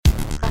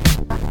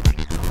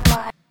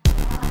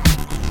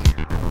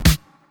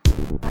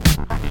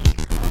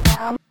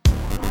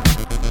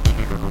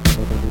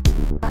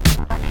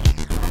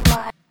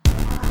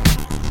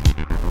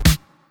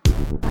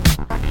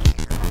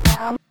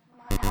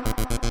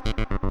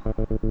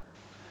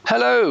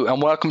Hello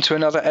and welcome to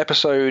another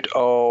episode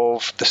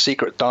of The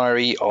Secret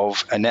Diary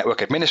of a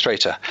Network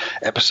Administrator,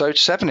 episode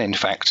 7 in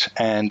fact,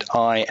 and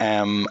I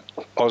am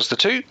Oz the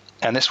Two,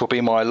 and this will be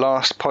my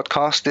last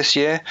podcast this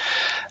year,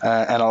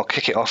 and I'll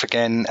kick it off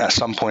again at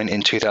some point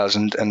in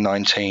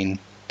 2019.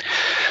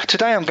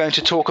 Today I'm going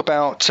to talk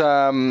about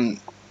ConfigMgr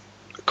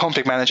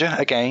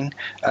again.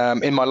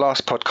 In my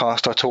last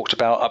podcast I talked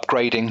about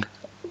upgrading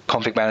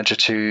ConfigMgr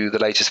to the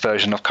latest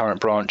version of current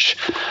branch.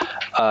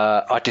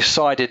 I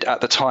decided at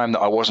the time that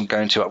I wasn't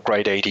going to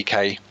upgrade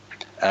ADK,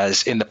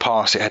 as in the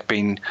past it had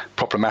been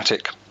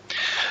problematic.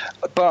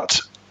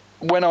 But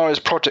when I was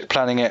project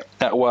planning it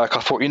at work, I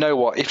thought, you know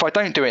what, if I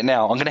don't do it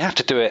now, I'm going to have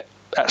to do it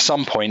at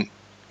some point,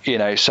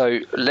 so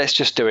let's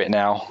just do it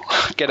now,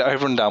 get it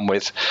over and done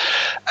with.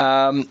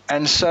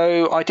 And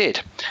so I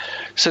did.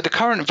 So the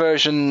current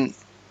version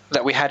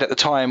that we had at the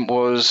time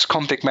was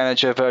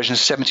ConfigMgr version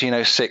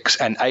 1706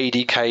 and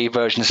ADK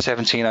version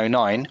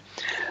 1709,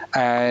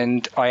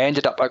 and I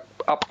ended up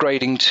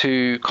upgrading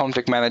to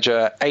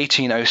ConfigMgr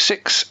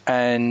 1806,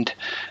 and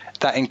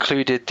that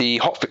included the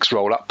hotfix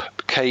rollup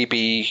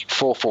KB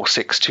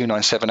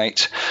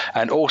 4462978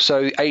 and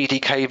also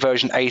ADK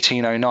version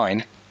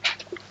 1809.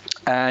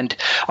 And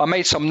I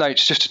made some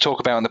notes just to talk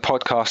about in the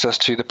podcast as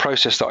to the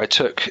process that I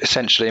took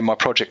essentially in my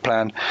project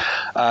plan,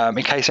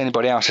 in case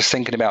anybody else is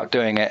thinking about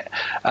doing it,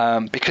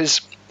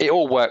 because it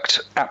all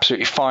worked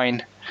absolutely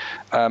fine,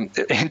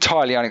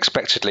 entirely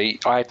unexpectedly.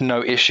 I had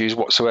no issues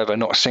whatsoever,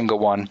 not a single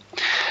one.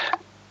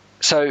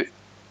 So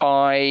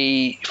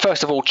I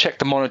first of all checked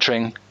the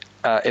monitoring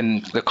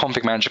in the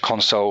ConfigMgr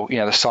console,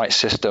 the site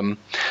system,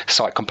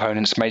 site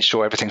components, made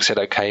sure everything said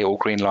okay, all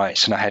green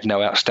lights, and I had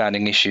no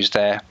outstanding issues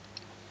there.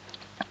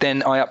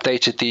 Then I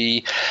updated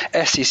the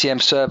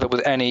SCCM server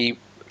with any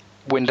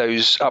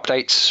Windows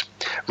updates,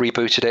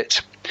 rebooted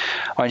it.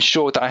 I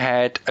ensured that I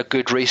had a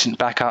good recent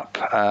backup,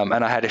 and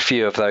I had a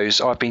few of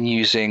those. I've been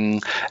using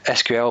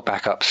SQL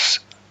backups,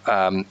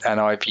 and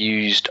I've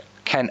used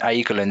Ken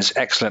Agerlin's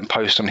excellent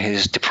post on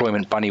his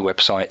Deployment Bunny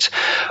website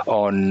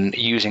on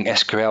using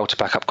SQL to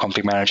back up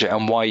ConfigMgr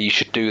and why you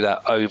should do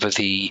that over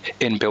the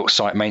inbuilt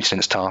site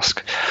maintenance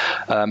task.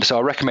 So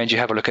I recommend you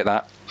have a look at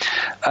that.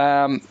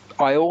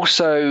 I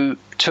also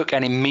took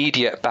an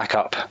immediate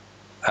backup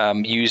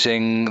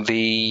using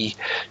the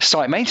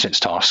site maintenance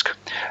task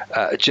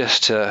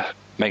just to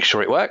make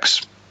sure it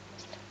works.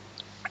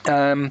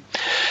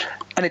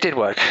 And it did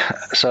work.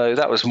 So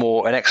that was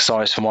more an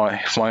exercise for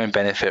my own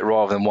benefit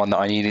rather than one that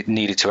I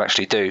needed to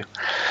actually do.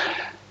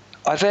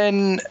 I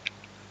then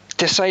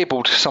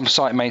disabled some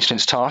site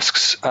maintenance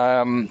tasks,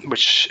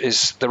 which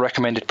is the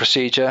recommended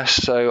procedure.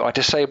 So I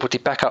disabled the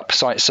backup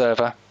site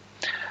server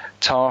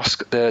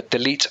task, the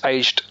delete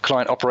aged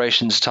client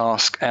operations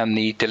task, and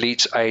the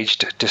delete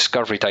aged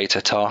discovery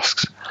data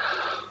tasks.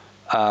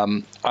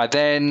 I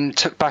then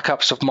took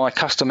backups of my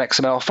custom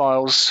XML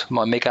files,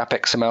 my MIGApp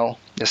XML,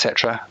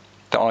 etc.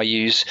 that I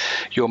use.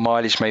 Your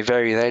mileage may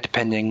vary there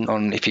depending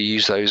on if you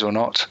use those or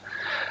not.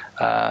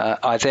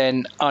 I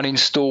then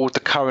uninstalled the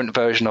current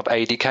version of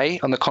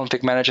ADK on the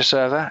ConfigMgr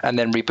server and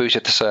then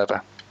rebooted the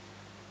server.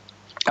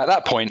 At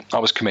that point, I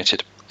was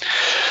committed.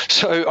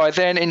 So I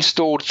then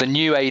installed the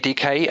new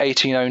ADK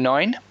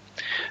 1809,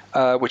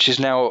 which is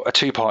now a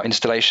two-part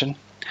installation.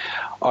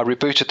 I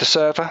rebooted the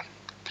server.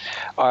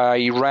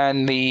 I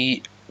ran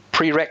the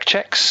prereq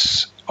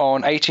checks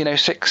on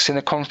 1806 in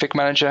the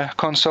ConfigMgr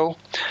console,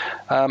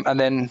 and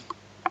then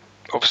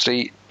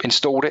obviously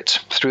installed it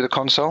through the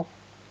console.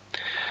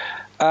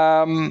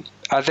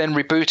 I then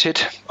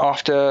rebooted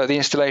after the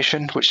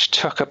installation, which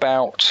took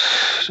about,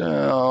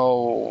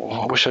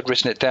 I wish I'd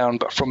written it down,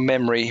 but from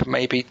memory,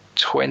 maybe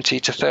 20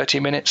 to 30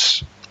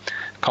 minutes.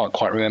 Can't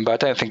quite remember. I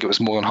don't think it was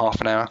more than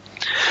half an hour.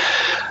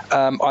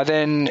 I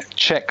then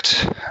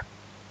checked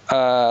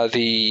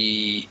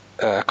the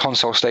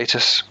console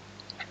status.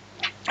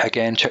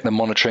 Again, check the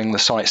monitoring, the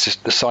site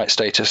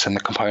status, and the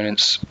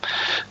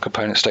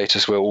component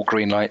status were all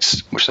green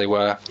lights, which they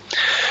were.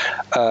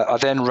 I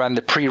then ran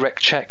the prereq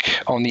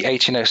check on the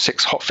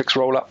 1806 hotfix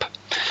rollup,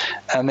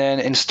 and then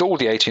installed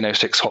the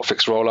 1806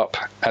 hotfix rollup,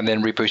 and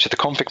then rebooted the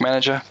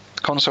ConfigMgr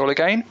console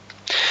again.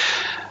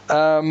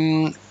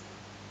 I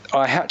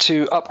had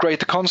to upgrade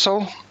the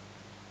console,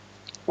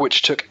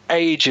 which took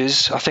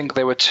ages. I think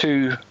there were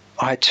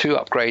I had two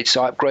upgrades,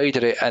 so I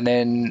upgraded it, and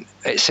then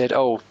it said,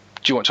 "Oh,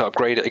 do you want to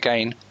upgrade it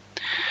again?"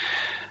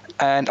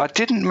 And I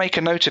didn't make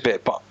a note of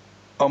it, but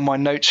on my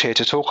notes here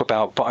to talk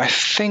about, but I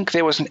think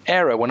there was an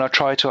error when I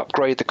tried to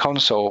upgrade the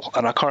console,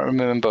 and I can't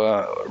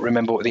remember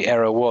what the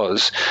error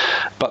was,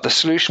 but the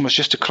solution was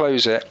just to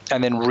close it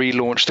and then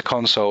relaunch the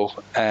console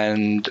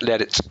and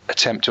let it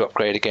attempt to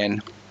upgrade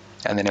again,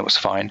 and then it was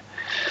fine.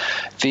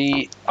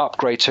 The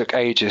upgrade took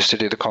ages to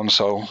do the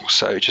console,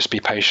 so just be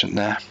patient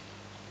there.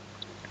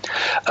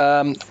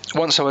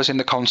 Once I was in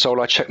the console,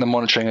 I checked the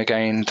monitoring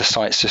again, the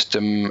site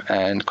system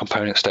and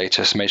component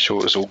status, made sure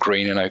it was all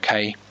green and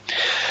okay.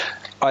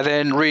 I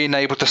then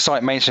re-enabled the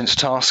site maintenance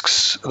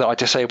tasks that I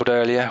disabled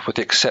earlier, with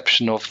the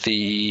exception of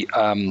the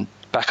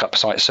backup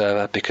site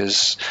server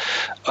because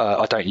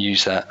I don't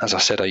use that. As I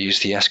said, I use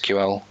the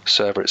SQL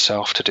server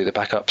itself to do the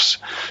backups,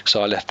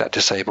 so I left that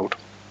disabled.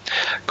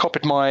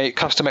 Copied my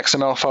custom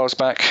XML files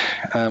back,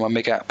 my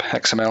MIGApp,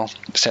 XML,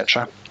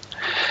 etc.,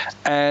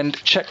 and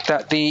checked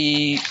that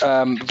the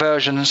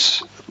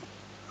versions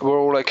were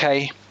all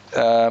okay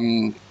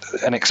and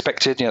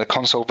expected. The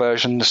console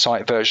version, the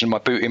site version, my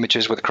boot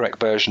images were the correct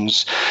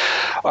versions.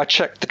 I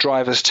checked the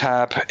drivers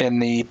tab in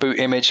the boot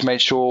image,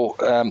 made sure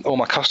all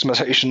my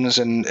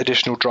customizations and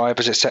additional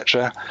drivers,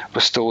 etc.,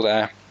 were still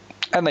there,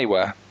 and they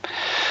were.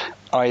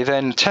 I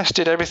then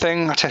tested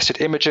everything. I tested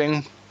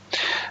imaging.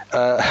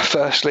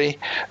 Firstly,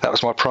 that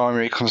was my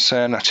primary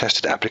concern. I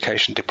tested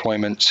application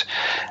deployment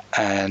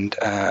and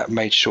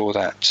made sure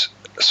that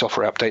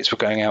software updates were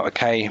going out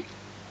okay.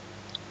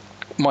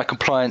 My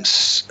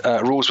compliance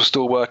rules were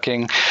still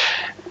working.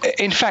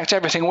 In fact,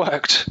 everything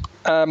worked.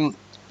 It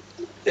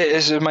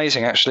is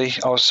amazing, actually.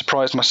 I was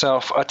surprised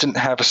myself. I didn't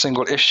have a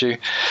single issue.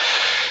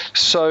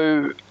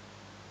 So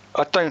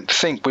I don't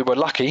think we were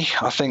lucky.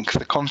 I think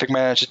the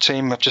ConfigMgr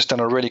team have just done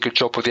a really good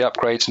job with the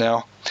upgrades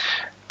now.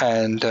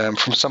 And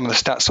from some of the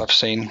stats I've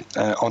seen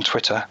on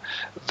Twitter,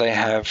 they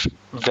have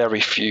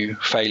very few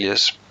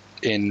failures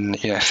in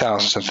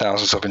thousands and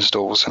thousands of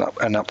installs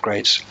and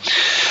upgrades.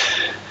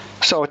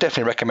 So I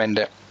definitely recommend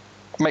it.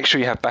 Make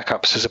sure you have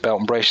backups as a belt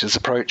and braces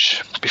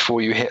approach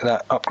before you hit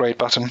that upgrade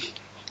button,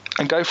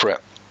 and go for it.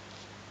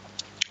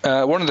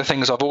 One of the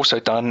things I've also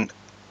done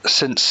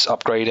since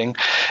upgrading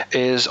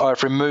is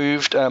I've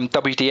removed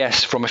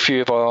WDS from a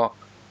few of our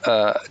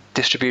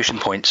distribution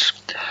points,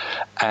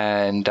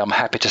 and I'm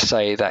happy to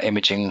say that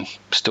imaging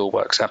still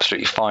works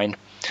absolutely fine,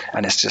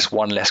 and it's just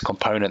one less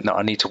component that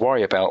I need to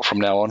worry about from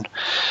now on.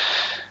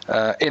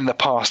 In the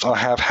past, I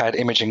have had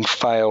imaging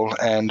fail,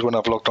 and when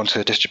I've logged onto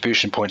the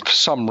distribution point, for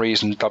some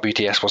reason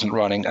WDS wasn't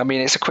running. I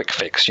mean, it's a quick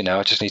fix,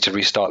 I just need to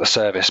restart the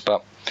service,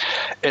 but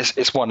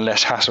it's one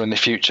less hassle in the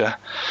future.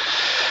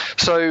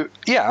 So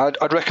yeah,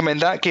 I'd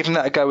recommend that, giving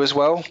that a go as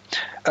well.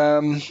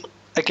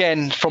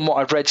 Again, from what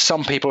I've read,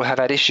 some people have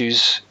had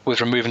issues with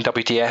removing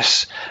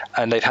WDS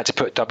and they've had to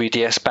put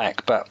WDS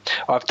back, but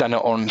I've done it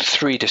on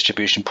 3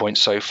 distribution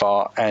points so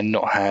far and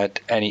not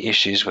had any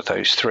issues with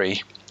those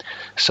 3.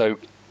 So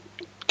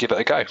give it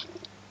a go.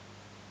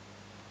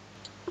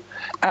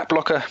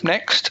 AppLocker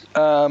next.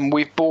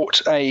 We've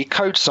bought a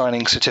code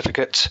signing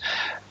certificate,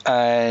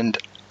 and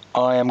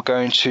I am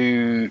going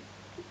to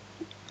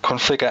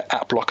configure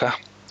AppLocker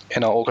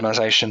in our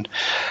organization,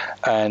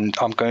 and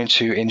I'm going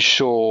to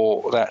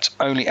ensure that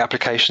only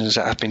applications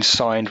that have been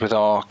signed with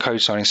our code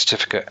signing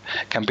certificate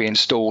can be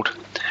installed,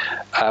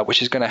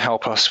 which is going to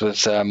help us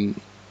with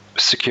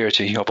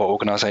security of our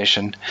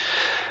organization,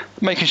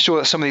 making sure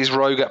that some of these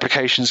rogue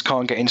applications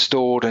can't get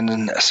installed,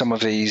 and some of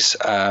these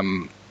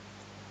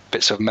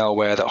bits of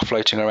malware that are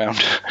floating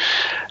around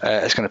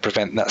is going to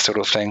prevent that sort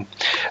of thing.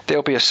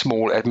 There'll be a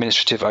small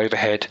administrative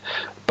overhead,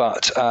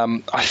 but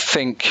I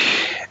think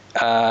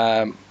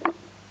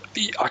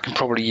I can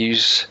probably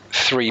use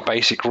 3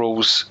 basic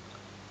rules.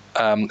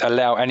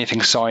 Allow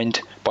anything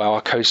signed by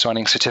our code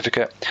signing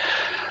certificate,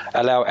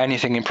 allow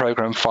anything in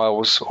program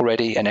files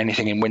already and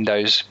anything in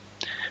Windows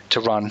to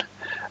run.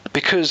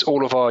 Because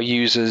all of our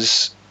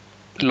users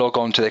log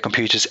on to their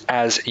computers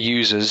as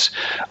users,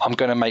 I'm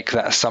going to make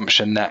that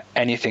assumption that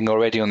anything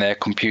already on their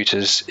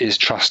computers is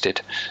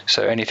trusted.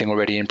 So anything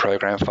already in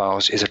program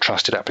files is a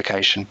trusted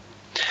application.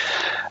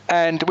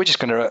 And we're just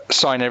going to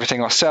sign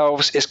everything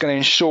ourselves. It's going to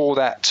ensure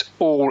that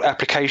all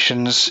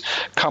applications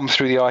come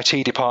through the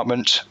IT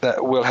department,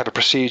 that we'll have a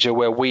procedure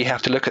where we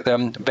have to look at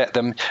them, vet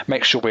them,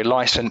 make sure we're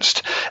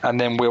licensed, and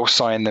then we'll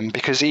sign them.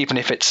 Because even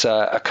if it's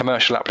a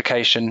commercial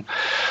application,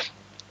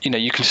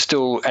 you can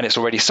still, and it's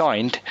already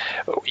signed,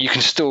 you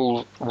can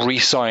still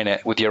re-sign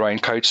it with your own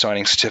code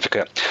signing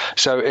certificate.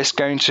 So it's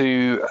going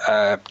to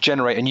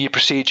generate a new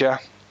procedure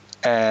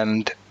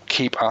and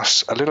keep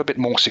us a little bit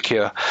more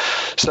secure.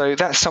 So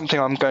that's something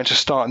I'm going to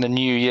start in the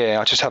new year.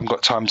 I just haven't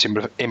got time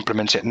to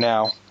implement it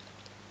now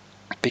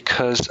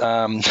because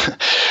I'm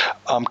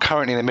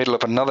currently in the middle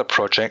of another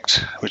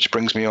project, which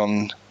brings me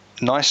on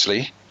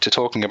nicely to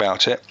talking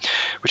about it,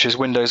 which is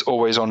Windows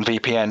Always On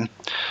VPN.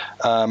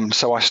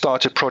 So I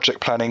started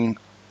project planning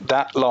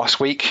that last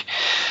week,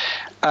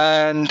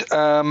 and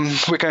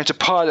we're going to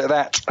pilot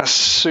that as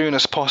soon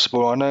as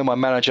possible. I know my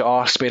manager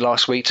asked me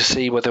last week to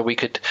see whether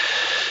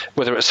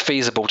it's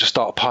feasible to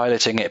start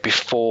piloting it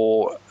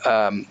before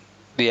the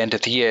end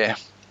of the year.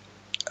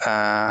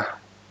 I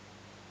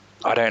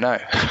don't know.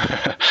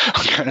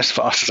 I'm going as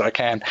fast as I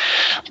can,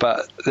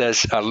 but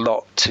there's a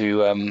lot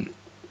to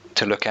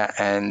look at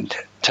and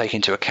take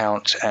into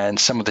account, and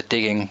some of the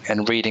digging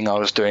and reading I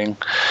was doing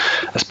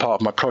as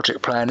part of my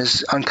project plan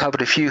has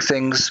uncovered a few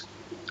things.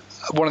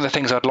 One of the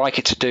things I'd like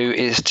it to do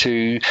is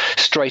to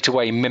straight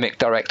away mimic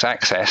direct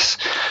access,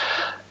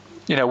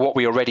 what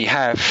we already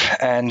have,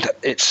 and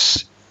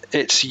it's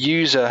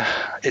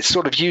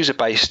sort of user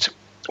based,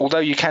 although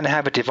you can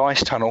have a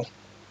device tunnel.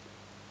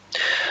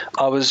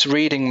 I was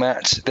reading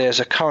that there's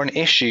a current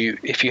issue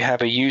if you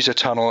have a user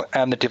tunnel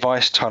and the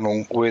device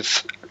tunnel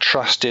with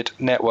trusted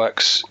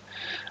networks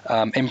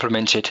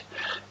implemented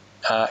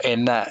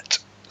in that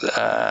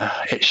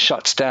it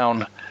shuts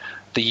down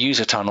the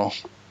user tunnel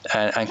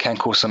and can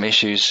cause some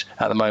issues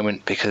at the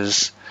moment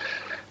because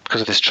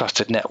of this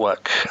trusted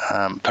network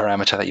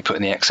parameter that you put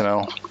in the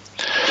XML.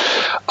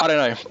 I don't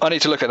know. I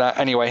need to look at that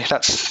anyway.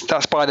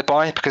 That's by the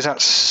by, because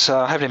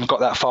I haven't even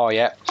got that far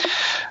yet.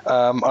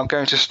 I'm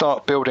going to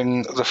start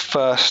building the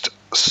first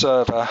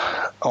server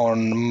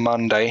on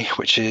Monday,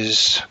 which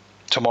is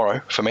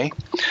tomorrow for me.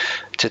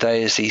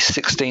 Today is the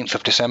 16th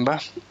of December.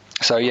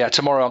 So yeah,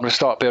 tomorrow I'm going to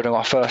start building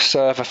our first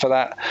server for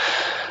that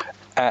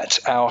at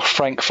our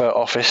Frankfurt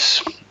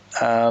office.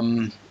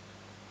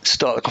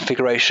 Start the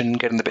configuration,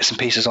 getting the bits and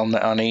pieces on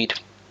that I need,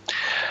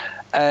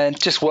 and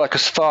just work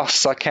as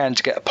fast as I can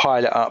to get a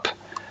pilot up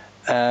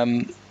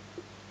and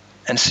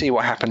see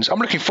what happens. I'm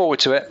looking forward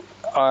to it.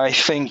 I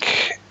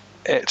think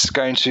it's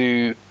going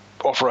to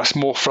offer us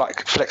more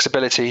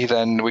flexibility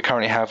than we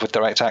currently have with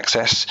direct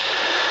access,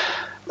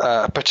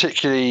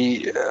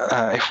 particularly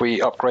if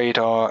we upgrade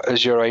our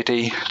Azure AD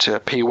to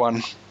a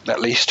P1 at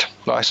least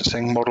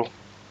licensing model,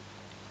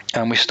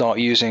 and we start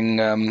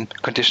using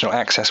conditional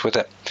access with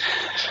it.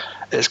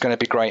 It's going to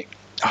be great.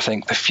 I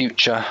think the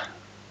future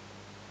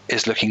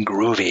is looking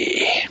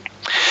groovy.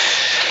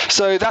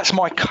 So that's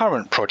my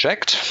current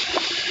project.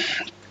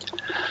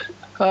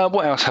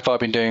 What else have I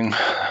been doing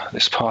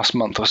this past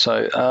month or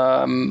so?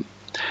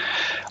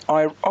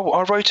 I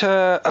wrote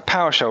a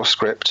PowerShell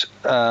script.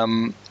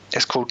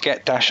 It's called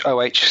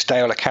get-oh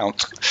stale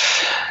account.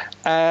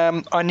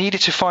 I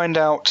needed to find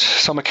out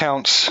some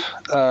accounts,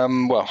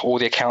 all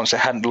the accounts that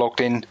hadn't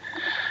logged in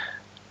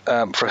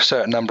for a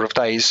certain number of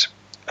days.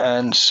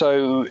 And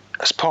so,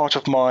 as part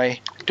of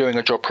my doing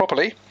a job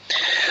properly,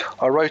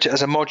 I wrote it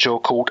as a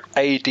module called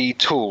AD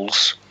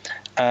Tools.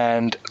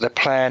 And the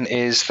plan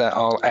is that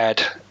I'll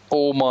add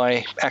all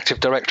my Active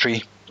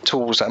Directory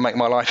tools that make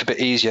my life a bit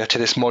easier to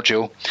this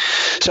module.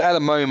 So at the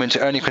moment,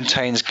 it only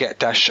contains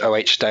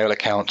get-oh stale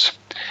account.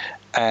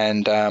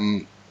 And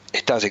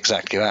it does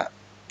exactly that.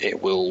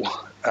 It will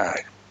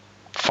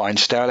find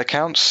stale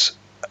accounts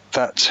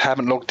that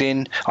haven't logged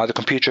in, either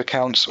computer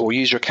accounts or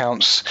user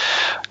accounts,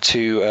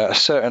 to a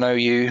certain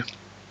OU,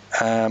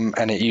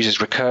 and it uses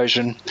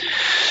recursion.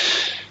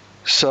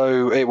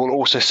 So it will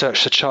also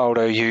search the child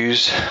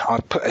OUs.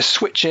 I've put a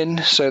switch in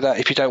so that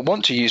if you don't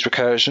want to use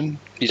recursion,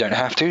 you don't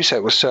have to. So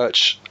it will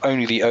search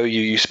only the OU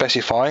you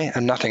specify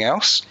and nothing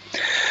else.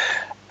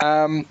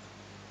 And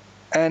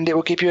it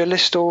will give you a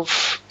list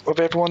of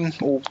everyone,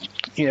 or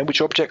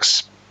which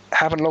objects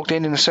haven't logged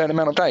in a certain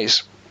amount of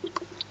days.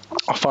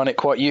 I find it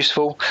quite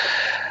useful.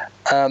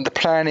 The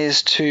plan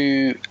is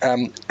to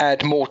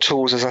add more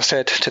tools, as I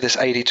said, to this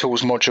AD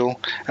Tools module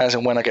as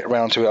and when I get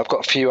around to it. I've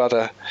got a few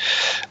other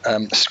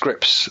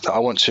scripts that I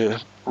want to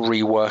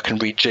rework and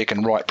rejig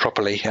and write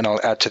properly, and I'll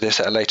add to this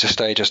at a later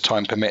stage as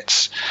time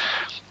permits.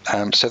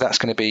 So that's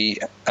going to be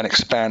an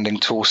expanding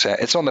tool set.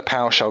 It's on the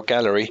PowerShell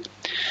gallery.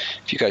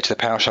 If you go to the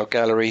PowerShell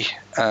gallery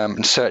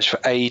and search for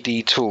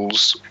AD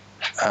Tools,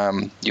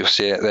 you'll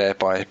see it there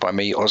by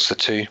me,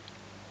 Oz2.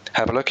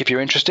 Have a look if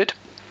you're interested.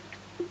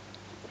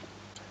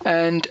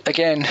 And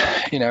again,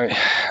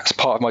 as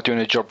part of my doing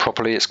a job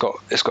properly, it's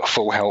got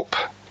full help.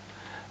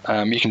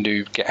 You can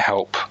do get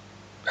help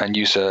and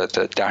use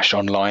the dash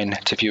online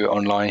to view it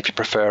online if you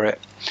prefer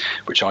it,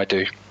 which I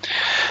do.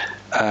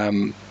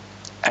 And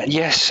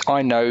yes,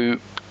 I know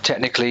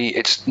technically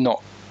it's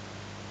not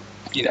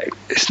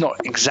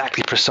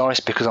exactly precise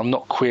because I'm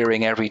not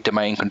querying every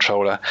domain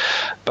controller,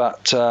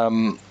 but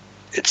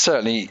it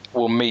certainly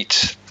will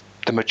meet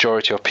the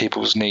majority of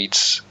people's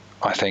needs,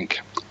 I think.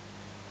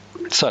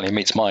 It certainly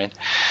meets mine.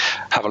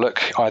 Have a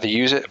look, either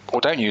use it or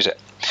don't use it.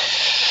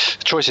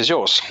 The choice is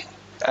yours.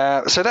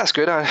 So that's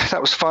good. That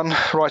was fun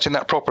writing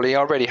that properly. I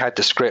already had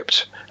the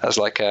script as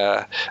like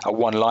a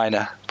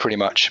one-liner pretty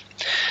much,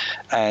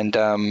 and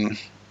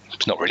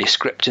it's not really a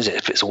script, is it,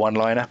 if it's a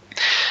one-liner?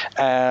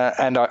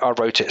 And I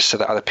wrote it so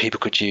that other people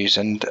could use,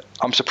 and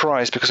I'm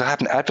surprised because I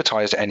haven't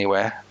advertised it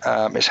anywhere.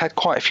 It's had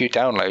quite a few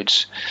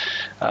downloads.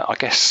 I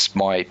guess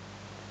my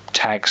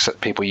tags that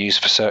people use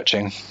for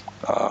searching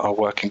are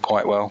working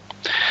quite well.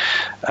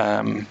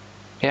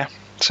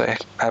 So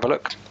have a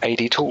look.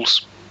 AD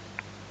Tools.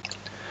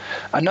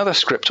 Another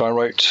script I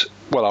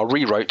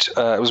rewrote.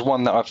 It was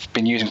one that I've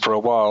been using for a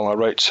while. I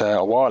wrote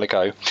a while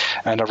ago,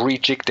 and I've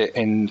rejigged it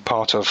in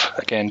part of,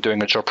 again,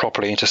 doing a job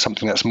properly into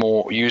something that's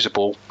more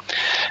usable.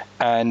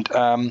 And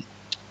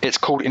it's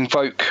called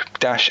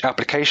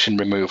invoke-application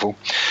removal.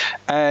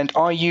 And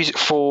I use it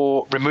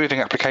for removing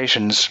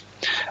applications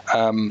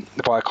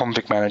via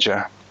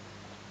ConfigMgr.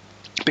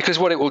 Because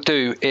what it will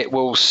do, it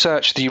will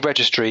search the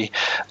registry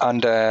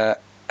under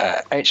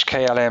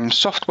HKLM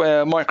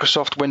software,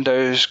 Microsoft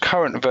Windows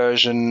current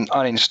version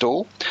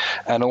uninstall,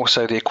 and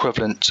also the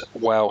equivalent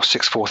WoW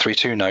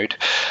 6432 node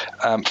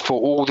for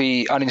all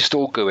the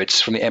uninstall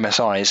GUIDs from the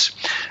MSIs.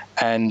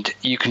 And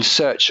you can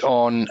search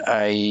on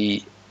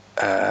a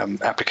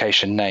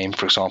application name,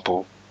 for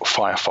example,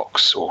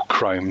 Firefox or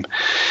Chrome,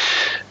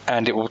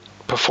 and it will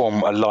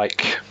perform a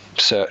like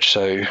search.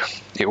 So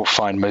it will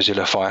find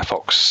Mozilla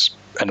Firefox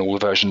and all the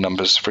version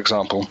numbers, for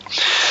example.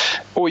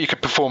 Or you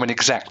could perform an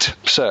exact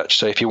search.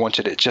 So if you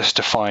wanted it just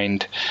to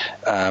find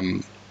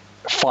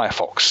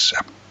Firefox,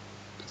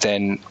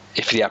 then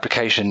if the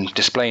application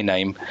display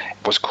name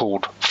was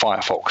called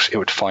Firefox, it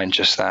would find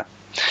just that.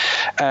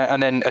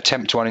 And then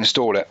attempt to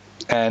uninstall it.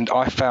 And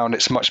I found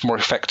it's much more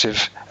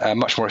effective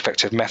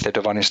method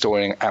of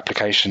uninstalling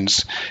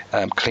applications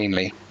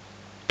cleanly,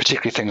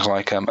 particularly things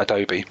like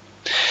Adobe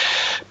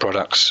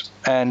products.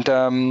 And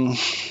so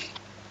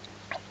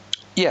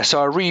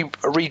I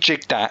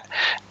rejigged that,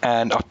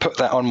 and I've put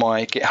that on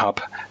my GitHub,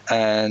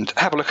 and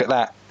have a look at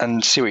that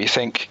and see what you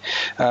think.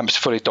 It's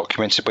fully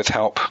documented with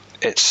help.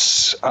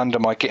 It's under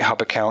my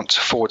GitHub account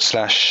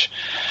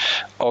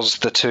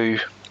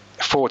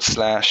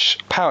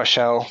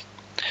 /oz2/PowerShell,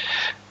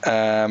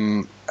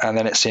 and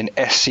then it's in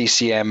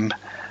SCCM,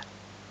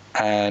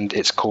 and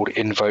it's called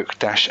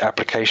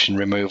invoke-application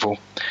removal,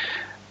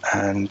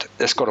 and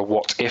it's got a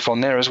what if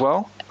on there as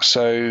well.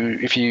 So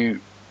if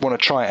you want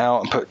to try it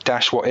out and put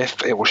 -what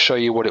if, it will show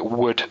you what it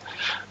would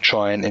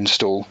try and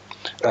uninstall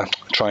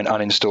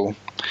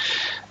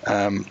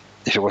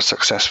if it was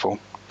successful.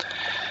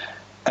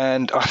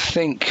 And I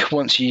think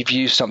once you've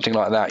used something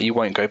like that, you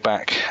won't go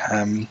back,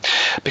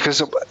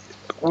 because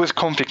with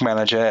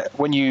ConfigMgr,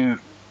 when you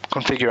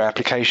configure your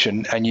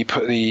application and you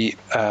put the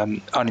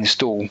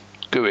uninstall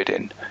GUID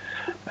in,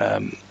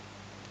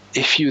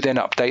 if you then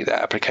update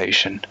that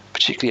application,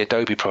 particularly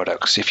Adobe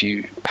products, if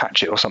you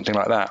patch it or something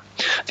like that,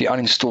 the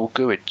uninstall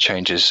GUID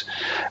changes,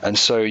 and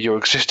so your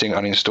existing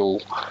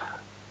uninstall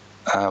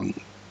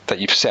that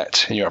you've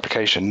set in your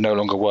application no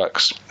longer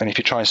works. And if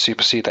you try and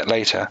supersede that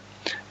later,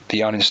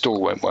 the uninstall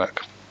won't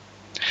work.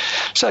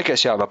 So it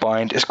gets you out of a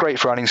bind. It's great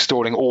for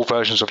uninstalling all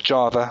versions of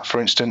Java,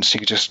 for instance. You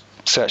can just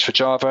search for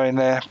Java in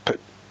there, put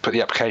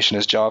the application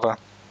as Java,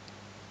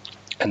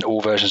 and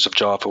all versions of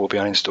Java will be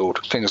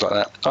uninstalled, things like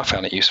that. I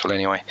found it useful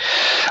anyway.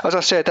 As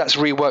I said, that's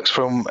reworks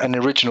from an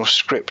original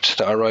script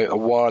that I wrote a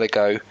while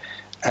ago,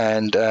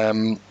 and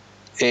it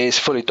is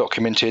fully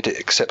documented. It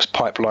accepts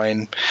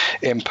pipeline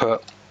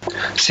input.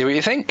 See what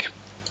you think.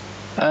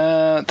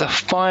 The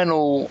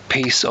final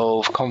piece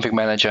of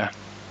ConfigMgr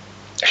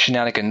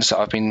shenanigans that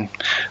I've been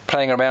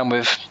playing around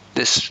with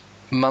this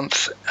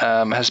month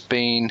has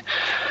been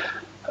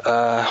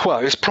it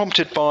was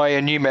prompted by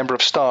a new member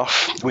of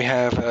staff. We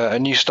have a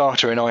new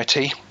starter in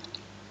IT,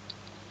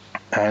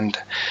 and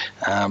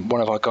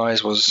one of our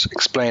guys was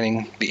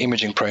explaining the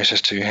imaging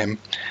process to him,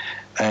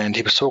 and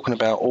he was talking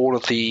about all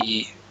of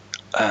the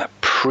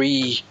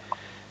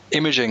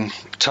pre-imaging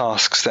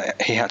tasks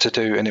that he had to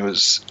do, and it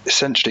was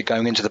essentially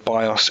going into the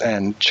BIOS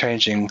and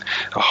changing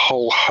a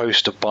whole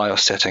host of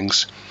BIOS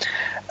settings.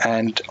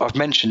 And I've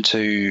mentioned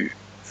to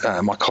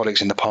my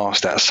colleagues in the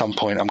past that at some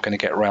point I'm going to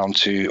get around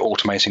to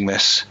automating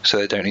this so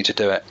they don't need to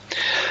do it.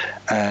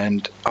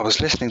 And I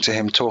was listening to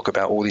him talk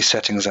about all these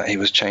settings that he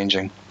was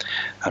changing,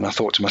 and I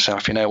thought to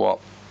myself, you know what,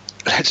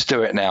 let's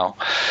do it now.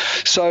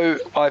 So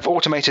I've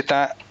automated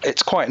that.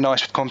 It's quite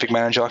nice with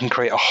ConfigMgr. I can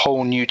create a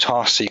whole new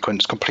task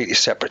sequence completely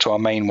separate to our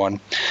main one,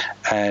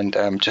 and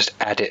just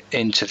add it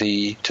into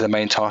the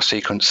main task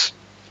sequence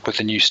with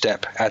the new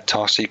step, add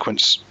task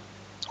sequence,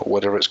 or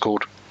whatever it's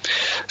called.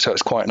 So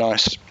it's quite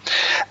nice,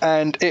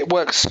 and it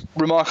works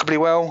remarkably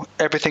well.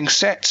 Everything's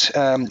set.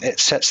 It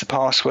sets the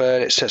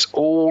password, it sets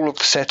all of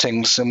the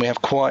settings, and we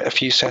have quite a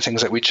few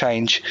settings that we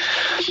change,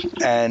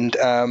 and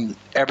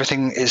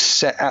everything is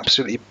set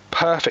absolutely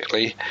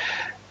perfectly,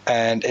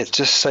 and it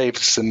just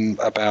saves them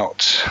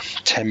about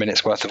 10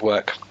 minutes worth of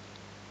work.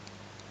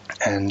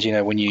 And you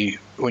know, when you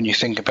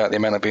think about the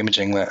amount of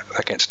imaging that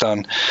gets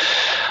done,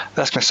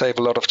 that's going to save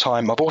a lot of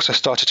time. I've also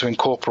started to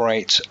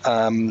incorporate,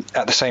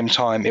 at the same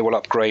time, it will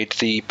upgrade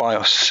the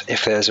BIOS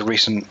if there's a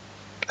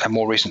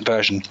more recent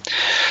version.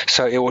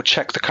 So it will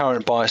check the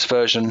current BIOS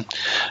version.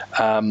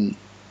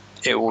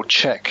 It will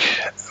check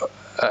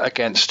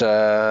against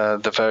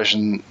the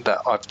version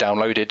that I've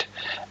downloaded,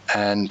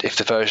 and if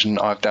the version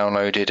I've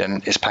downloaded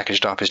and is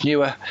packaged up is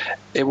newer,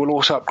 it will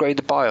also upgrade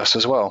the BIOS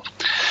as well.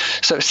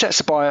 So it sets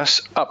the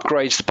BIOS,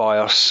 upgrades the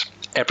BIOS,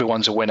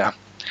 everyone's a winner.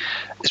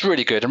 It's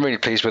really good. I'm really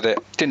pleased with it.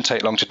 Didn't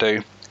take long to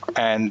do,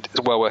 and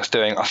it's well worth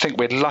doing. I think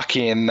we're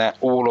lucky in that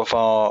all of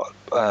our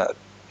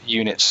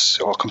units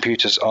or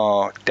computers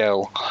are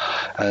Dell,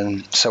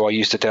 and so I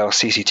use the Dell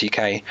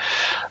CCTK.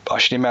 But I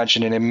should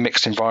imagine in a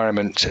mixed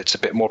environment it's a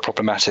bit more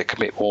problematic, a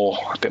bit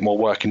more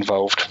work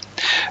involved.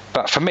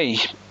 But for me,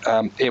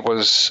 it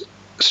was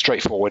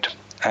straightforward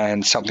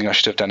and something I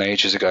should have done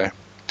ages ago.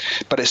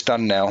 But it's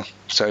done now,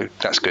 so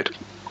that's good.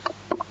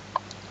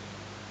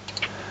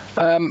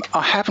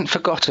 I haven't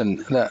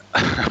forgotten that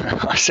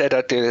I said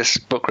I'd do this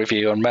book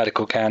review on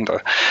Radical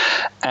Candor,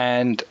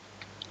 and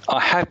I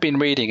have been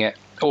reading it,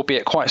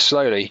 albeit quite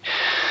slowly.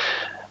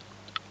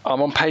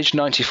 I'm on page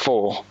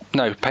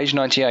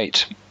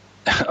 98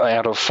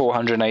 out of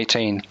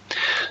 418.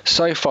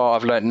 So far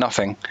I've learnt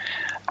nothing.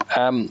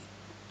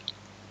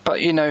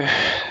 But you know,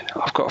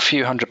 I've got a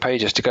few hundred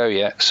pages to go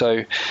yet,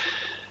 so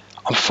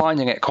I'm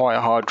finding it quite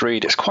a hard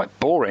read. It's quite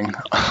boring,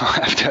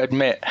 I have to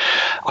admit.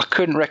 I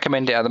couldn't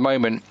recommend it at the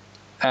moment,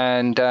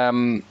 and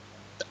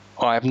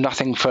I have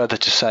nothing further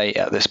to say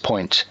at this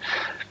point.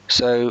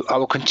 So I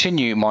will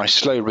continue my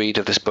slow read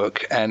of this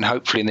book, and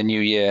hopefully in the new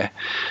year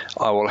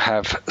I will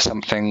have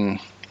something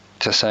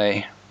to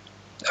say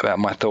about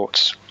my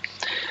thoughts.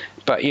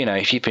 But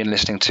if you've been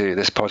listening to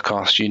this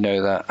podcast, you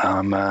know that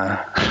I'm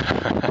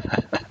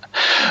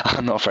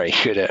not very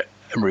good at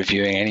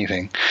reviewing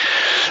anything.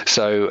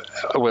 So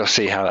we'll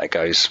see how that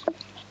goes.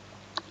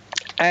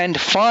 And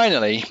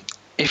finally,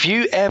 if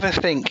you ever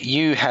think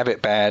you have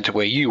it bad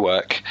where you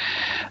work,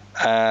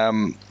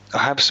 I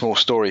have a small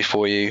story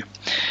for you.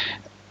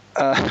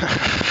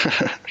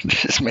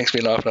 This makes me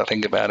laugh when I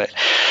think about it.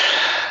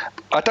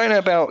 I don't know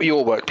about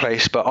your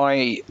workplace, but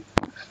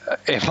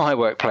in my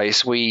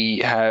workplace, we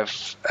have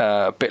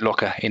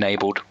BitLocker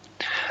enabled.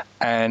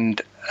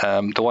 And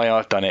the way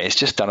I've done it is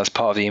just done as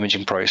part of the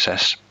imaging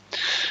process.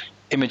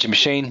 Image a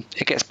machine,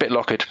 it gets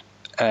BitLockered,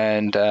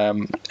 and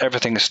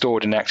everything is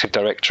stored in Active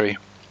Directory.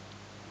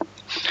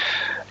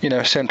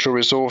 A central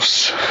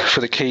resource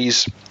for the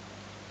keys.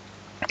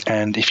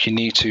 And if you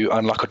need to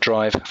unlock a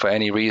drive for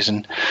any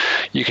reason,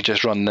 you could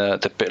just run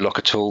the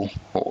BitLocker tool,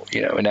 or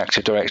in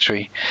Active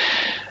Directory,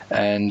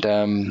 and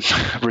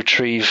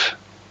retrieve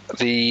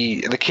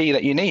the key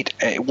that you need.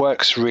 It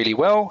works really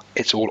well.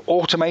 It's all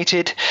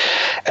automated.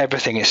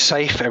 Everything is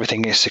safe.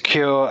 Everything is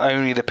secure.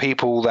 Only the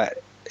people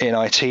that in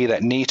IT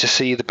that need to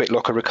see the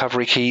BitLocker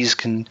recovery keys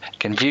can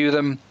view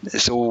them.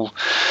 It's all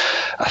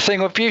a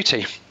thing of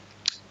beauty.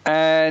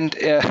 And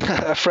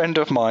a friend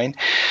of mine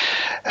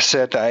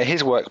said that at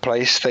his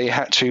workplace they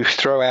had to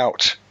throw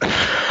out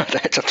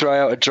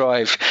a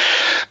drive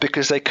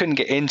because they couldn't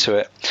get into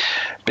it,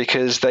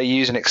 because they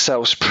use an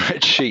Excel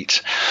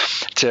spreadsheet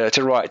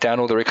to write down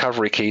all the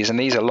recovery keys, and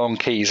these are long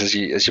keys, as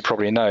you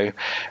probably know.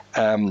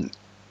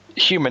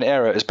 Human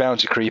error is bound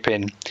to creep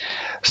in,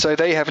 so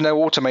they have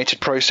no automated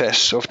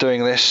process of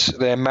doing this.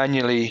 They're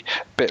manually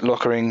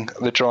BitLockering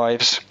the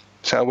drives.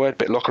 Is that a word?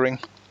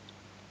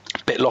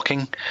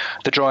 BitLocking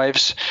the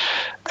drives,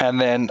 and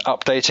then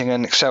updating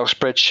an Excel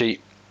spreadsheet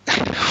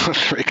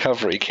with the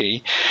recovery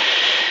key.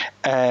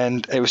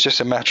 And it was just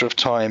a matter of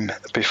time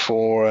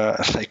before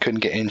they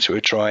couldn't get into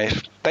a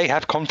drive. They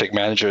have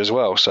ConfigMgr as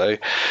well, so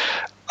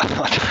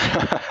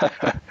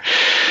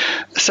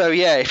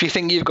yeah, if you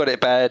think you've got it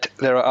bad,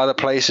 there are other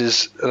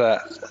places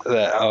that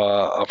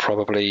are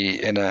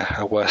probably in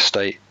a worse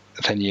state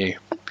than you.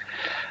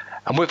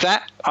 And with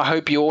that, I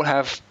hope you all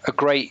have a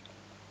great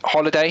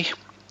holiday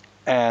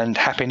and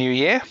Happy New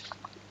Year.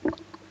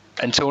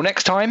 Until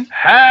next time.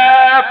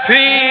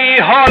 Happy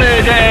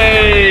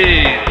Holidays!